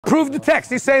Prove the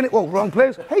text. He's saying it. Oh, wrong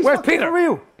place. He's Where's Peter? For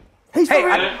real. He's for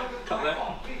real.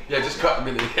 Yeah, just cut a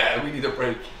minute. Yeah, we need a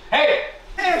break. Hey!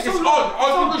 It's on.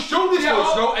 I'm going to show this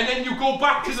voice note and then you go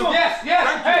back to the... Yes.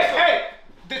 Hey!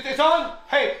 It's on.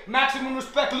 Hey, maximum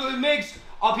respect to Little Migs.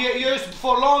 I'll be at yours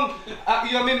before long. You know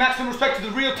what I mean? Maximum respect to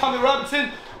the real Tommy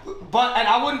Robinson. And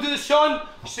I wouldn't do this, Sean.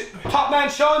 Top man,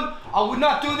 Sean. I would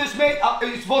not do this, mate.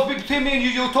 It's supposed to be between me and you.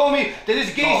 You told me that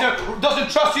this geezer doesn't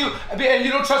trust you, and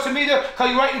you don't trust him either, because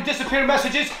you're writing disappearing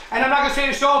messages. And I'm not gonna say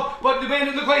it, Sean, but the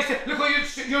man, look what he said. Look what you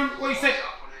said.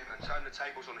 Turn the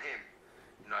tables on him.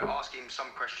 You know, ask him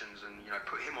some questions and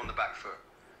put him on the back foot,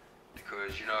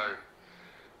 because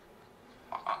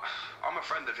I'm a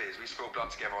friend of his. We spilled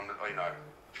blood together on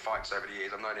fights over the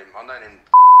years. I've known him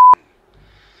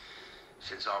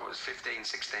since I was 15,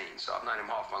 16, so I've known him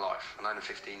half my life. I've known him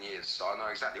 15 years, so I know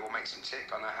exactly what makes him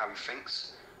tick. I know how he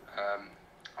thinks. I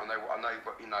know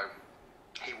what he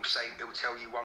will say. He will tell you one